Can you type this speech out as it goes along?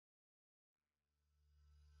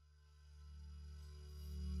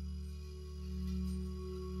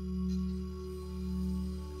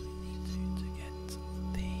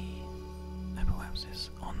y-axis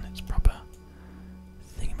on its proper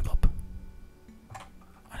thingamabob.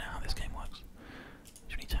 I know how this game works.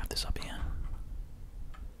 You need to have this up here.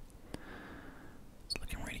 It's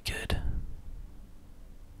looking really good.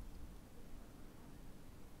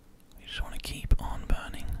 We just want to keep on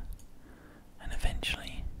burning, and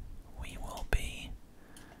eventually we will be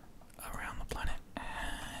around the planet.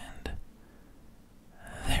 And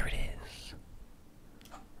there it is.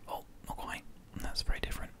 Oh, not quite. That's very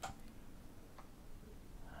different.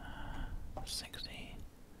 60.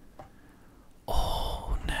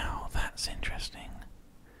 Oh, now that's interesting.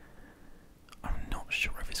 I'm not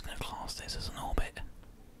sure if it's going to class this as an orbit.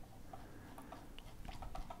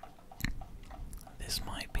 This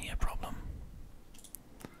might be a problem.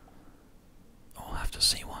 We'll have to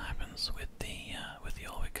see what happens with the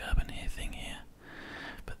orbit curve and here thing here.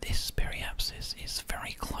 But this periapsis is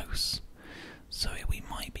very close, so we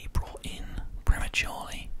might be brought in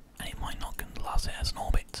prematurely, and it might not class it as an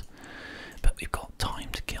orbit. But we've got time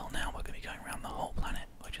to kill now. We're going to be going around the whole planet,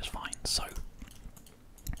 which is fine. So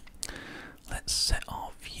let's set our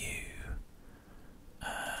view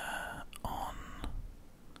on.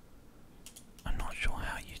 I'm not sure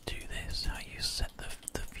how you do this. How you set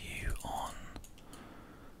the view on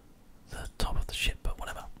the top of the ship, but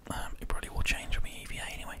whatever. It probably will change when we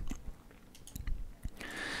EVA anyway.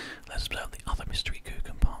 Let's blow up the other mystery goo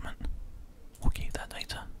compartment. We'll keep that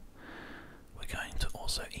data. We're going to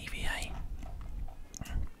also EVA,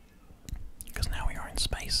 because now we are in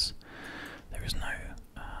space. There is no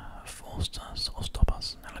force to sort of stop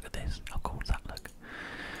us. Now look at this. How cool does that look?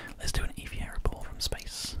 Let's do an EVA report from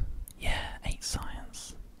space. Yeah, 8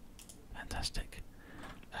 science. Fantastic.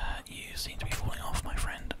 You seem to be falling off, my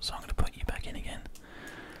friend, so I'm going to put you back in again.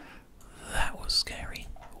 That was scary.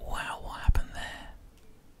 Wow, what happened there?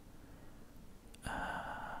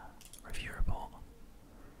 Review report.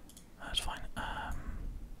 That's fine.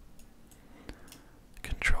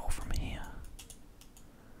 Control from here.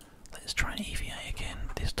 Let's try an EVA again,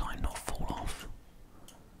 this time not fall off.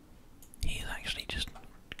 He's actually just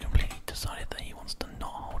completely decided that he wants to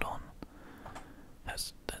not hold on.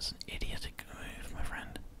 That's an idiotic move, my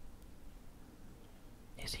friend.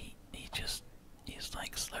 Is he he's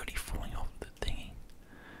like slowly falling off the thingy.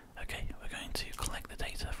 Okay, we're going to collect the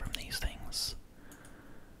data from these things.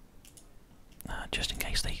 Just in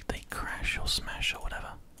case they crash or smash or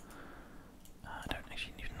whatever. I don't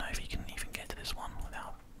actually even know if you can even get to this one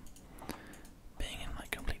without being in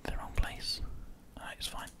like completely the wrong place. It's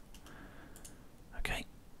fine. Okay.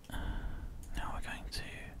 Now we're going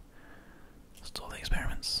to store the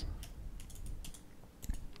experiments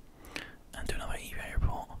and do another EVA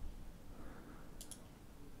report.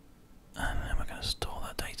 And then we're going to store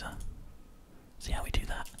that data. See how we do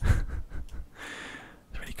that?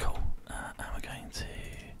 It's really cool. And we're going to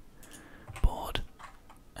board,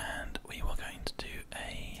 and we were going to do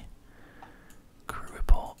a crew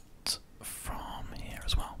report from here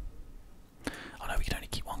as well. Oh no, we can only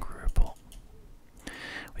keep one crew report,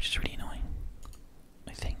 which is really annoying,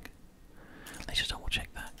 I think. Let's just double check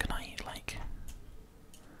that. Can I, like...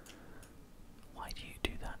 Why do you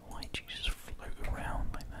do that? Why do you just float around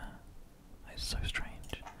like that? That is so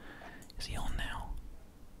strange. Is he on now?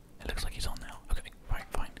 It looks like he's on now. Okay, right,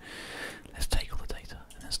 fine. Let's take all the data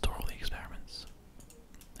and then store all the experiments.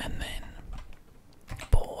 And then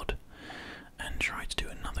board and try to do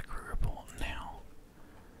another crew report now.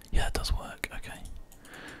 Yeah, that does work, okay.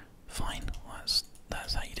 Fine, well,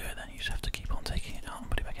 that's how you do it then. You just have to keep on taking it out and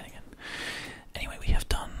put it back in again. Anyway, we have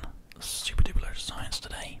done super duper loads of science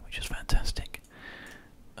today, which is fantastic.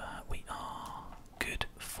 We are good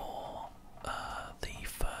for the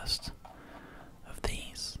first of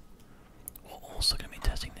these. We're also going to be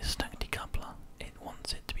testing this stacked decoupler. It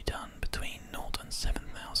wants it to be done between 0 and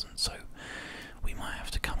 7,000, so we might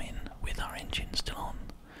have to come in with our engine still on,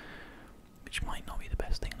 which might not be the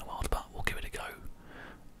best thing in the world, but we'll give it a go.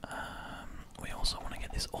 We also want to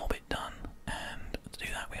get this orbit done, and to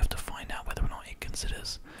do that we have to find out whether or not it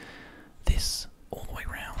considers this all the way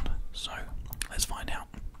round. So let's find out.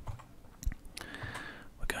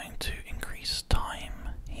 We're going to increase time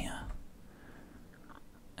here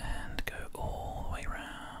and go all the way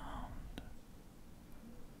round.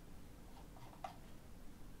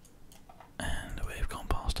 And we've gone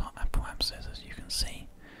past our apoapsis, as you can see.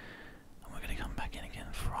 And we're going to come back in again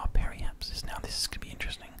for our periapsis. Now this is going to be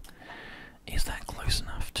interesting. Is that close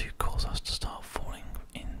enough to cause us to start falling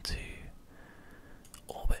into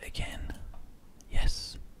orbit again?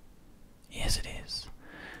 Yes. Yes it is.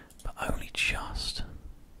 But only just.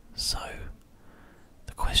 So,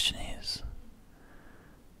 the question is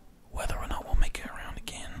whether or not we'll make it around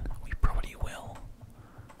again. We probably will.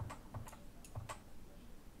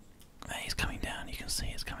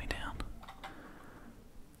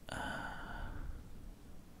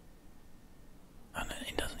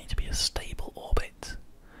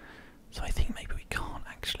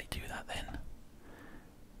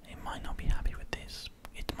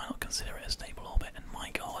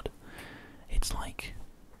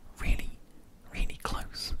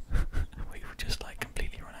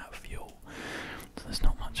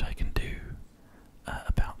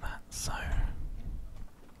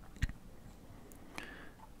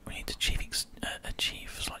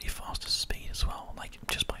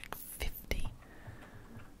 just by 50.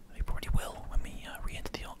 We probably will when we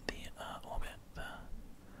re-enter the orbit.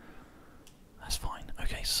 That's fine.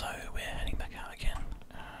 Okay, so we're heading back out again,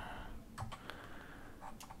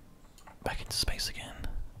 back into space again.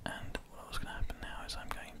 And what's going to happen now is I'm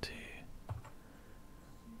going to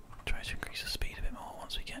try to increase the speed a bit more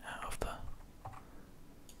once we get out of the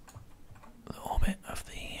orbit of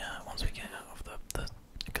the. Once we get out of the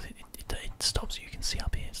because it stops you. You can see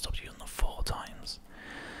up here. It stops you on the 4 times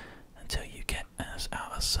until you get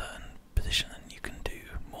out a certain position, and you can do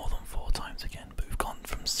more than 4 times again. But we've gone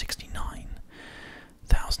from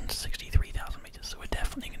 69,000 to 63,000 meters, so we're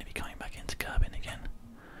definitely going to be coming back into Kerbin again,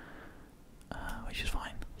 which is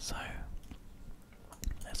fine. So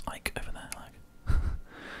there's Ike over there. Like,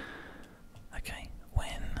 okay,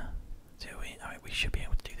 when do we? I mean, we should be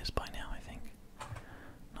able to do this by now, I think.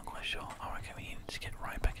 Not quite sure. Oh, okay, we need to get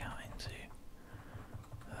right back out into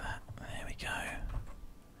that. There we go.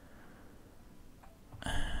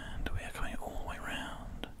 And we are coming all the way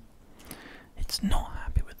round. It's not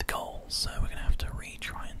happy with the goal, so we're going to have to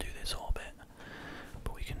retry and do this orbit.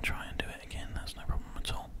 But we can try and do it again, that's no problem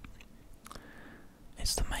at all.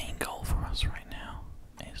 It's the main goal for us right now,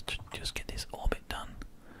 is to just get this orbit done.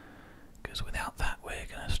 Because without that we're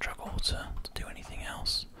going to struggle to do anything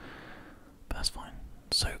else. But that's fine.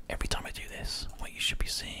 So every time I do this, what you should be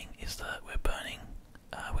seeing is that we're burning,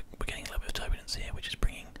 we're getting a little bit of turbulence here, which is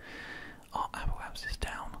bringing our apoapsis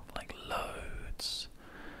down like loads.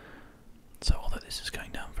 So although this is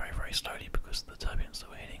going down very, very slowly because the turbulence that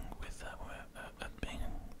we're hitting with being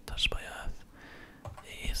touched by Earth,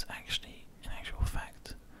 it is actually, in actual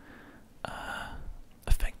fact,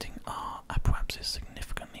 affecting our apoapsis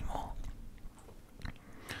significantly more.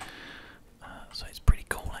 So it's pretty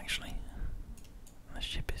cool actually. And the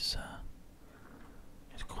ship is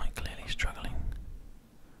quite clearly struggling.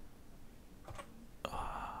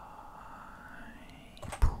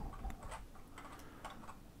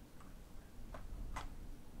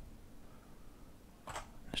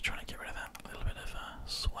 Just trying to get rid of that little bit of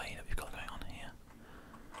sway that we've got going on here.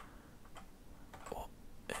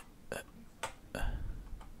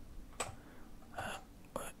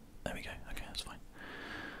 There we go. Okay, that's fine.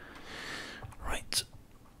 Right.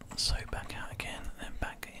 So back out again, and then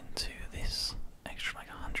back into this extra like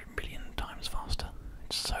 100 billion times faster.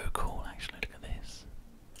 It's so cool, actually. Look at this.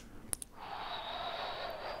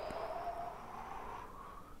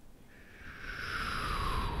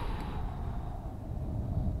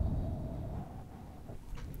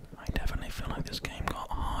 I definitely feel like this game got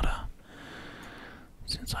harder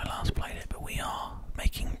since I last played it, but we are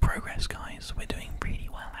making progress, guys. We're doing pretty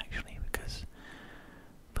well, actually, because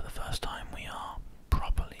for the first time we are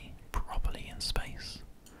properly in space,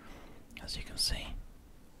 as you can see.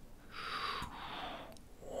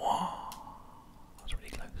 Wow, that was really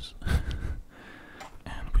close.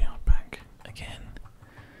 And we are back again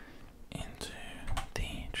into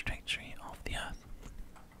the trajectory of the Earth.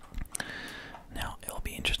 Now it'll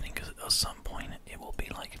be interesting because at some point it will be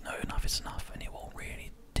like, no, enough is enough, and it will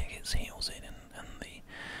really dig its heels in, and the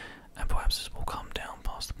apoapsis will come down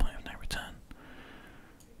past the point of no return.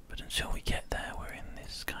 But until we get there, we're in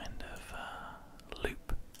this kind of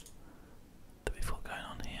loop that we've got going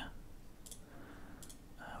on here,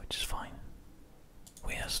 which is fine.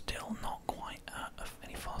 We are still not quite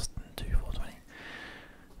any faster than 2420,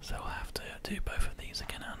 so we'll have to do both of these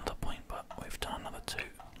again at another point, but we've done another 2.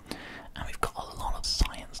 And we've got a lot of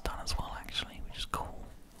science done as well, actually, which is cool.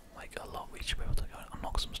 Like, a lot. We should be able to go and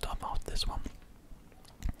unlock some stuff after this one.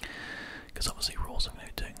 Because obviously we're also going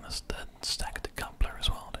to be doing the stack decoupler as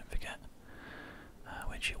well, don't forget.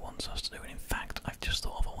 Which it wants us to do. And in fact, I've just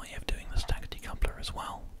thought of a way of doing the stack decoupler as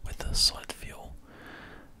well, with the solid fuel.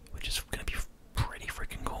 Which is going to be pretty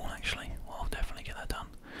freaking cool, actually. Well, I'll definitely get that done.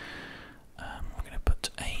 We're going to put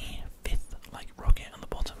a 5th, like, rocket on the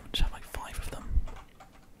bottom. Just have like 5 of them.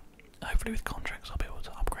 Hopefully with contracts I'll be able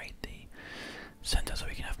to upgrade the centre so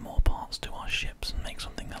we can have more parts to our ships and make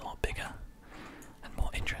something a lot bigger and more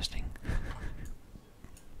interesting.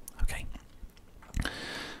 Okay,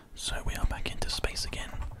 so we are back into space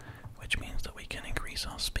again, which means that we can increase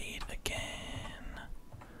our speed again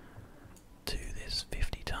to this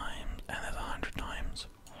 50 times, and there's 100 times.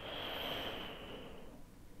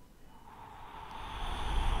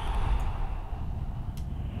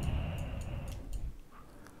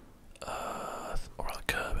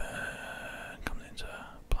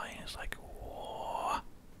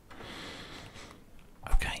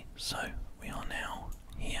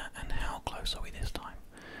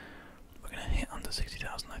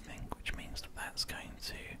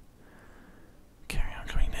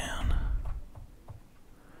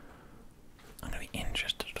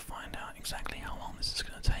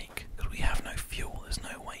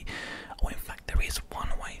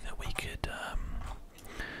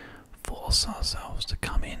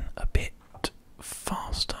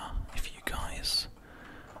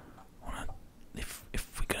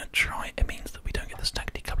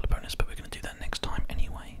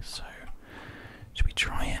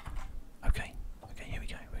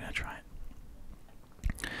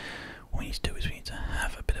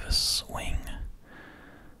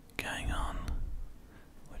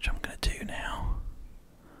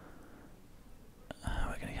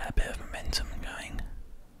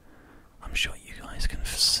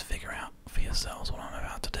 I'm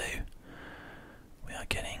about to do. We are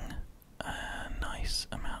getting a nice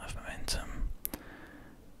amount of momentum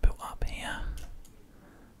built up here,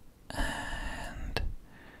 and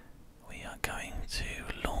we are going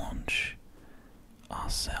to launch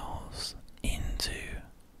ourselves into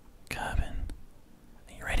Kerbal.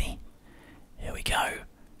 Are you ready? Here we go.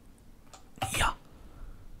 Yeah.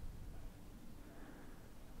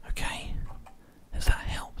 Okay. Has that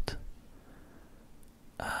helped?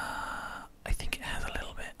 I think it has a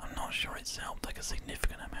little bit. I'm not sure it's helped like a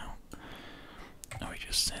significant amount. And we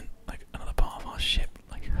just sent like another part of our ship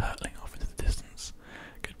like hurtling off into the distance.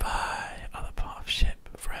 Goodbye, other part of ship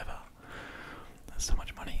forever. There's so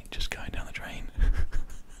much money just going down the drain.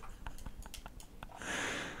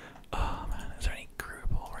 Oh man, is there any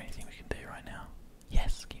group or anything we can do right now?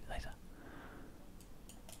 Yes, keep later.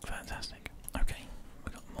 Fantastic. Okay,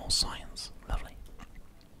 we've got more science. Lovely.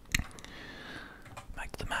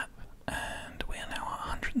 Back to the map, and we are now at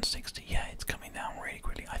 160. Yeah, it's coming down really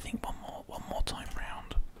quickly. I think one more time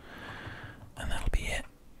round, and that'll be it.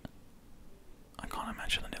 I can't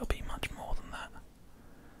imagine that it'll be much more than that,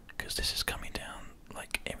 because this is coming down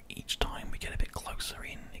like each time we get a bit closer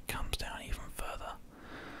in, it comes down even further.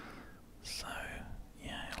 So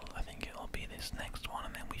yeah, I think it'll be this next one,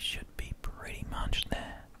 and then we should be pretty much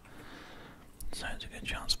there. So it's a good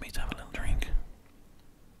chance for me to have a little drink.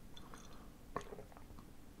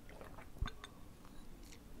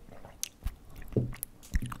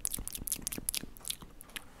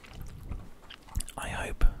 I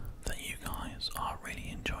hope that you guys are really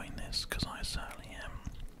enjoying this, because I certainly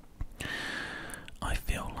am. I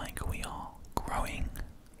feel like we are growing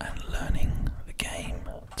and learning the game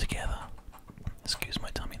together. Excuse my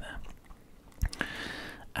tummy there.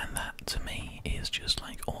 And that to me is just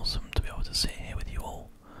like awesome to be able to sit here with you all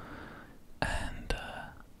and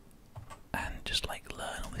just like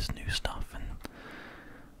learn all this new stuff and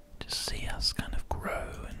just see us kind of grow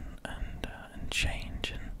and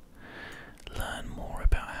change and learn more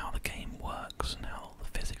about how the game works and how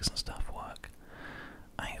the physics and stuff work.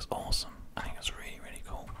 I think it's awesome. I think it's really, really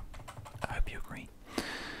cool. I hope you agree.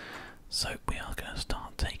 So we are going to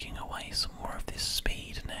start taking away some more of this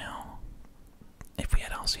speed now. If we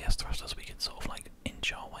had RCS thrusters, we could sort of like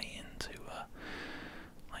inch our way into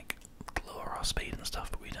like lower our speed and stuff,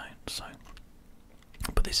 but we don't. So,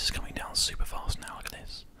 but this is coming down super fast now. Look at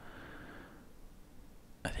this.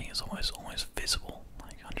 I think it's almost visible.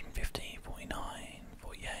 Like 150, 49,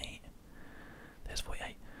 48. There's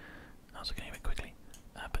 48. I was looking a bit quickly,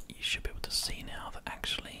 but you should be able to see now that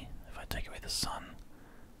actually, if I take away the sun,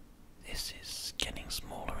 this is getting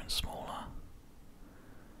smaller and smaller.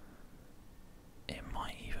 It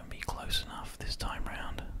might even be close enough this time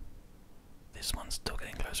round. This one's still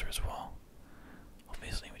getting closer as well,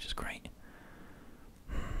 obviously, which is great.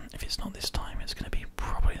 If it's not this time, it's going to be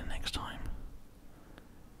probably the next time,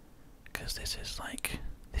 because this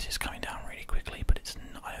is coming down really quickly, but it's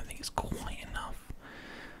not, I don't think it's quite enough.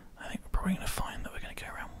 I think we're probably going to find that we're going to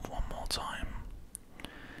go around one more time.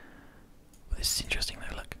 But this is interesting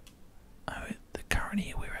though. Look,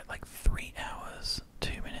 currently we're at like 3 hours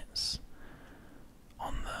 2 minutes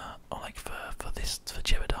on the, or like for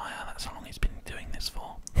Jebediah. That's how long he's been doing this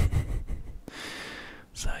for.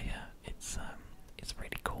 So yeah, it's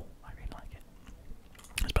really cool. I really like it.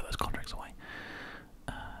 Let's put those contracts away.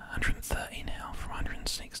 130 now from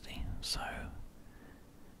 160. So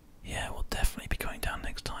yeah, we'll definitely be going down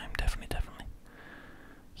next time. Definitely.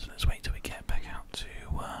 So let's wait till we get back out to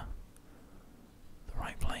the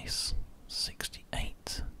right place.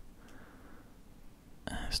 68.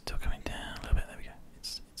 Still coming down a little bit. There we go.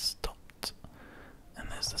 It's stopped. And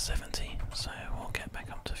there's the 70. So we'll get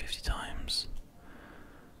back up to 50 times.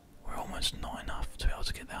 We're almost not enough to be able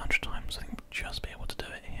to get there 100 times. I think we'll just be able to do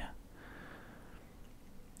it here.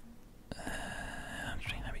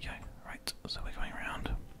 There we go. Right, so we're going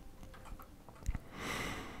around.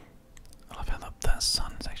 I love how that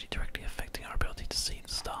sun is actually directly affecting our ability to see the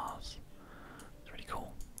stars. It's really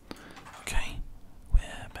cool. Okay,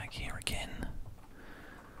 we're back here again.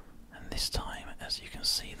 And this time, as you can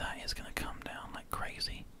see, that is going to come down like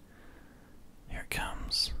crazy. Here it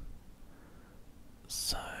comes.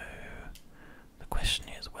 So, the question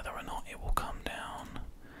is whether or not it will come down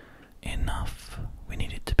enough. We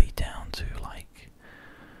need it to be down to like,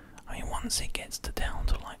 I mean, once it gets down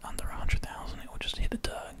to like under 100,000, it will just hit the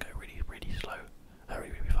dirt and go really, really slow,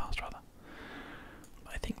 really fast rather.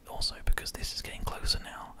 But I think also because this is getting closer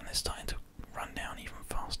now and it's starting to run down even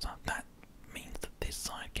faster, that means that this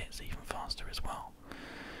side gets even faster as well,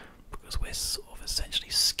 because we're sort of essentially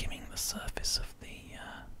skimming the surface of the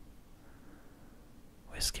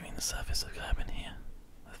Kerbal here,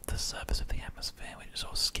 the surface of the atmosphere, which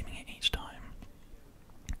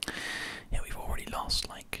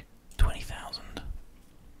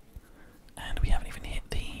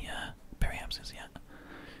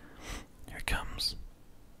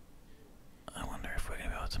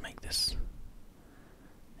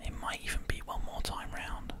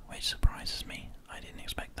surprises me. I didn't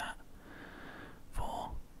expect that.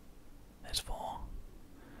 4. There's 4.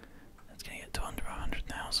 It's going to get to under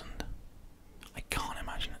 100,000. I can't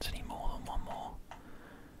imagine it's any more than one more.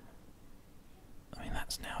 I mean,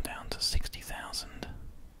 that's now down to 60,000.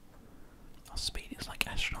 Our speed is like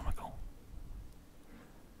astronomical.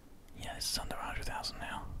 Yeah, this is under 100,000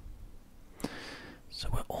 now. So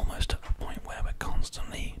we're almost at the point where we're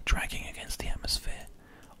constantly dragging against the atmosphere.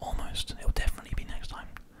 Almost. It'll definitely be next time.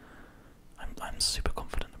 I'm super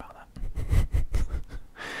confident about that.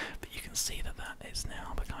 But you can see that is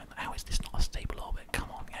now becoming. How is this not a stable orbit?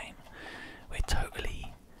 Come on, game. We're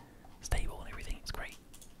totally stable and everything. It's great.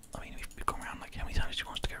 I mean, we've gone around like how many times do you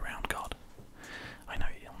want us to go around? God. I know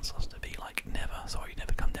he wants us to be like never. Sorry,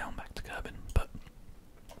 never come down back to Kerbin, but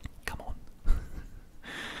come on.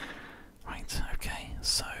 Right. Okay.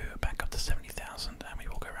 So back up to 70,000, and we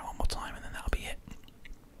will go around one more time, and then that'll be it.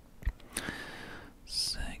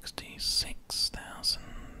 66,000.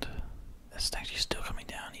 It's actually still coming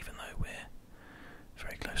down, even though we're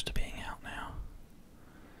very close to being out now.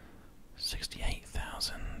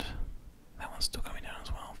 68,000. That one's still coming down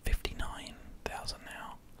as well. 59,000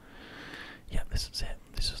 now. Yep, this is it.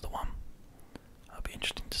 This is the one. It'll be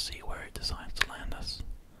interesting to see where it decides to land us.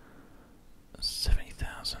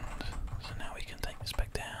 70,000. So now we can take this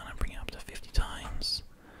back down and bring it up to 50 times.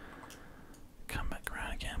 Come back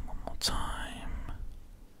around again one more time.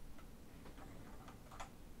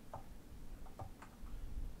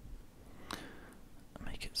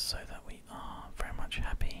 Make it so that we are very much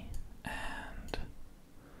happy. And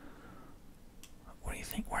what do you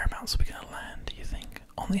think? Whereabouts are we going to land, do you think?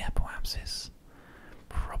 On the apoapsis?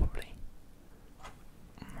 Probably.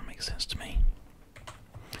 That makes sense to me.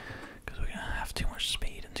 Because we're going to have too much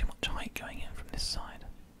speed and too much height going in from this side.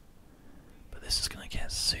 But this is going to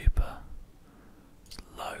get super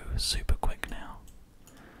low, super quick now.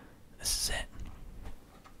 This is it.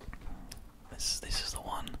 This is the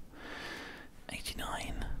one.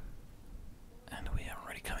 89. And we are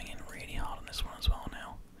already coming in really hard on this one as well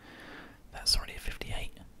now. That's already at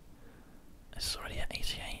 58. This is already at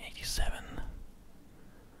 88, 87.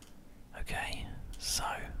 Okay, so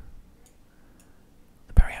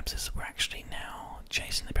the periapsis, we're actually now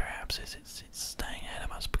chasing the periapsis. It's staying ahead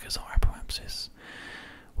of us because our apoapsis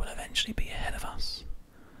will eventually be ahead of us,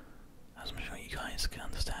 as I'm sure you guys can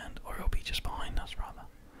understand, or it'll be just behind us rather,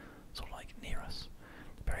 sort of like near us.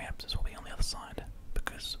 The periapsis will be on the other side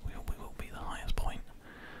because we will be the highest point.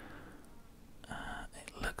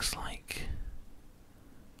 It looks like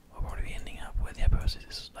we'll probably be ending up where the apoapsis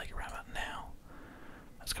is, like around about now.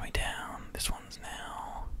 That's coming down. This one's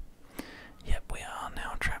now. Yep, we are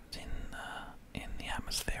now trapped in the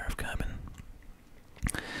atmosphere of Kerbin,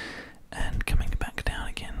 and coming back down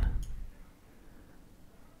again.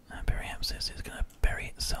 Periapsis is going to bury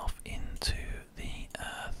itself into the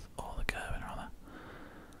Earth, or the Kerbin rather.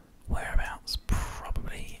 Whereabouts?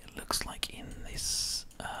 Probably, it looks like in this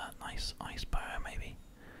nice ice biome maybe.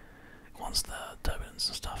 Once the turbulence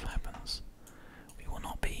and stuff happens, we will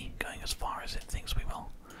not be going as far as it thinks we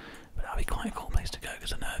will. But that'll be quite a cool place to go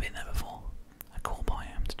because I've never been there before. A cool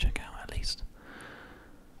biome to check out at least.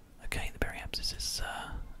 Okay, the periapsis is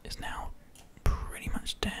now pretty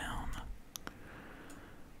much down.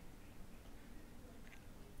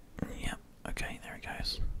 Yep, okay, there it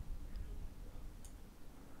goes.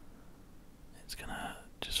 It's gonna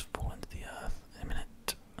just fall into the Earth in a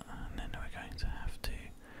minute, and then we're going to have to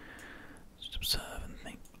just observe and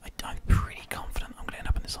think. I'm pretty confident I'm going to end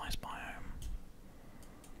up in this ice biome.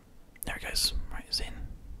 There it goes, right, it's in.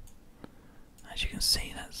 As you can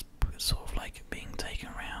see, that's sort of like being taken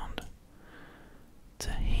around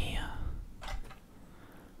to here.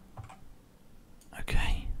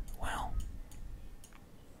 Okay, well,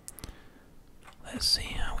 let's see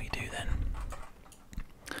how we do then.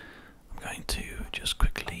 I'm going to just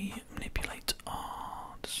quickly manipulate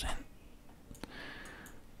our descent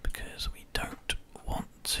because we don't want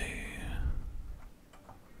to.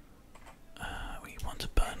 We want to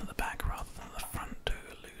burn at the back rather than the front to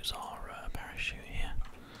lose our parachute here.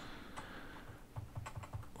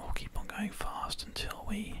 We'll keep on going fast until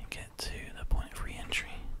we get to the point of re-entry.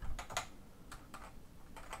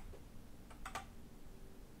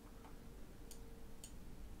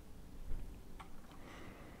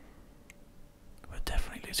 We're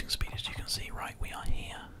definitely losing speed, as you can see. Right, we are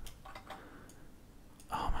here.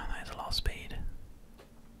 Oh man, that is a lot of speed.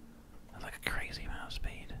 That's like a crazy amount of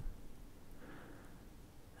speed.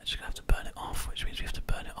 I'm just gonna have to burn it off, which means we have to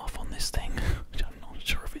burn it off on this thing, which I'm not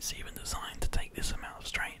sure if it's even designed to take this amount of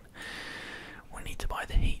strain. We need to buy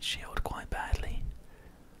the heat shield quite badly.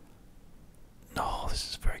 No, this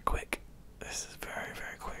is very quick. This is very,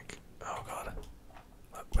 very quick. Oh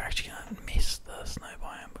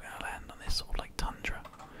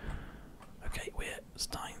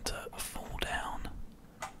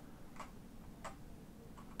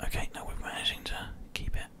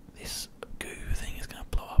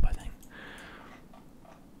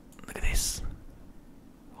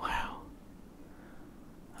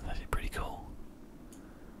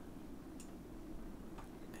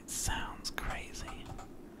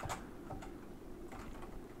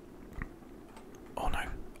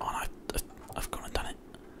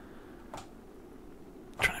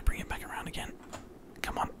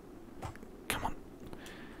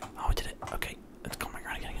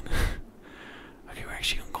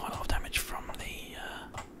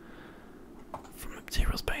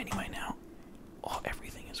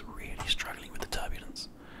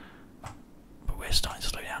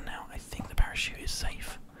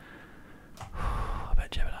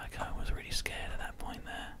pretty scared at that point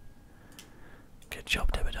there. Good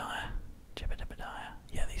job, Debediah. Jebediah.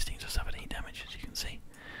 Yeah, these things have suffered heat damage, as you can see.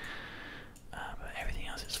 But everything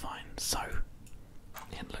else is fine. So,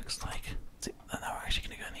 it looks like they're actually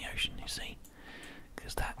going to go in the ocean, you see.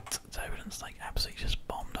 Because that turbulence like absolutely just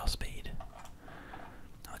bombed our speed.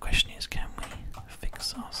 Now the question is, can we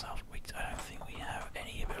fix ourselves? I don't think we have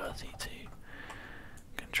any ability to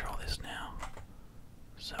control this now.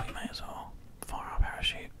 So we may as well fire our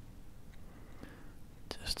parachute.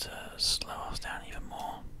 Just to slow us down even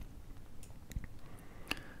more.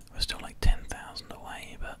 We're still like 10,000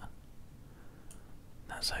 away, but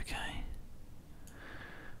that's okay.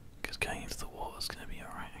 Because going into the water is going to be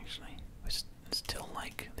alright actually. It's still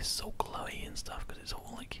like, this is all glowy and stuff because it's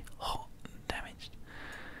all like hot and damaged.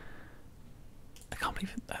 I can't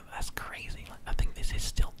believe it, that's crazy. Like, I think this is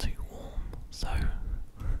still too warm, so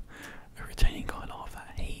we're retaining quite a lot of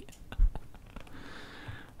that heat.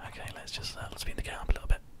 Okay, let's just let's speed the game up a little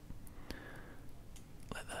bit.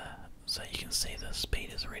 So you can see the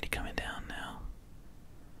speed is really coming down now.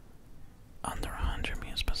 Under 100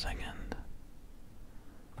 meters per second.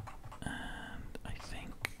 And I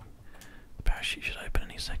think the parachute should open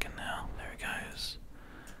any second now. There it goes.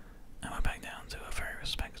 And we're back down to a very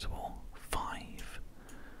respectable 5.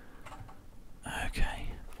 Okay,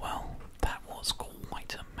 well, that was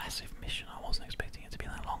quite a massive mission,